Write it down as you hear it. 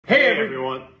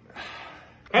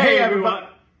Hey everyone!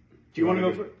 Do you want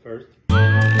to go first?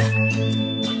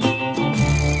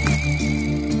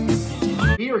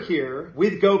 We are here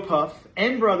with GoPuff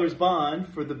and Brothers Bond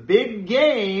for the big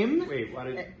game. Wait,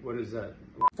 what is that?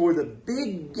 For the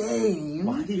big game.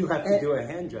 Why do you have to do a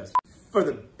hand gesture? For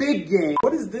the big game.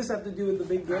 What does this have to do with the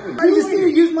big game? I just need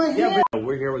to use my hand. Yeah, but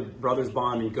we're here with Brothers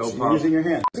Bond and GoPuff. You're using your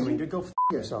hand. So you go f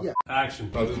yourself. Yeah. Action.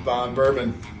 Brothers Bond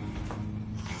bourbon.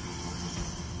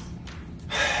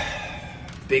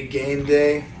 Big game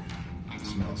day.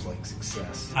 Smells like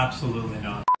success. Absolutely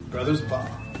not. Brothers Bond.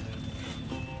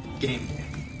 Game day.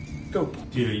 Go.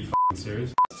 Dude, are you f***ing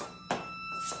serious?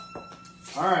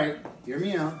 All right, hear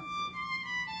me out.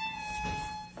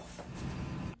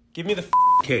 Give me the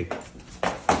cake.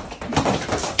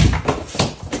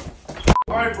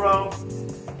 All right, bro.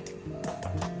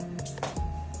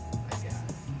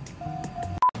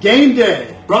 Game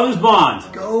day. Brothers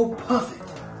Bond. Go puff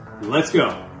it. Let's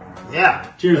go. Yeah.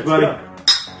 Cheers, let's buddy. go.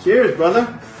 Cheers,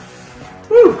 brother.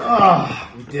 Woo.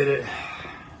 Oh, we did it.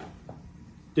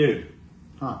 Dude,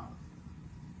 Huh.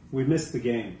 we missed the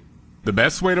game. The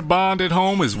best way to bond at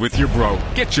home is with your bro.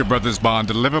 Get your Brothers Bond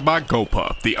delivered by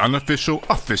GoPuff, the unofficial,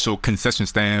 official concession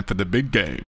stand for the big game.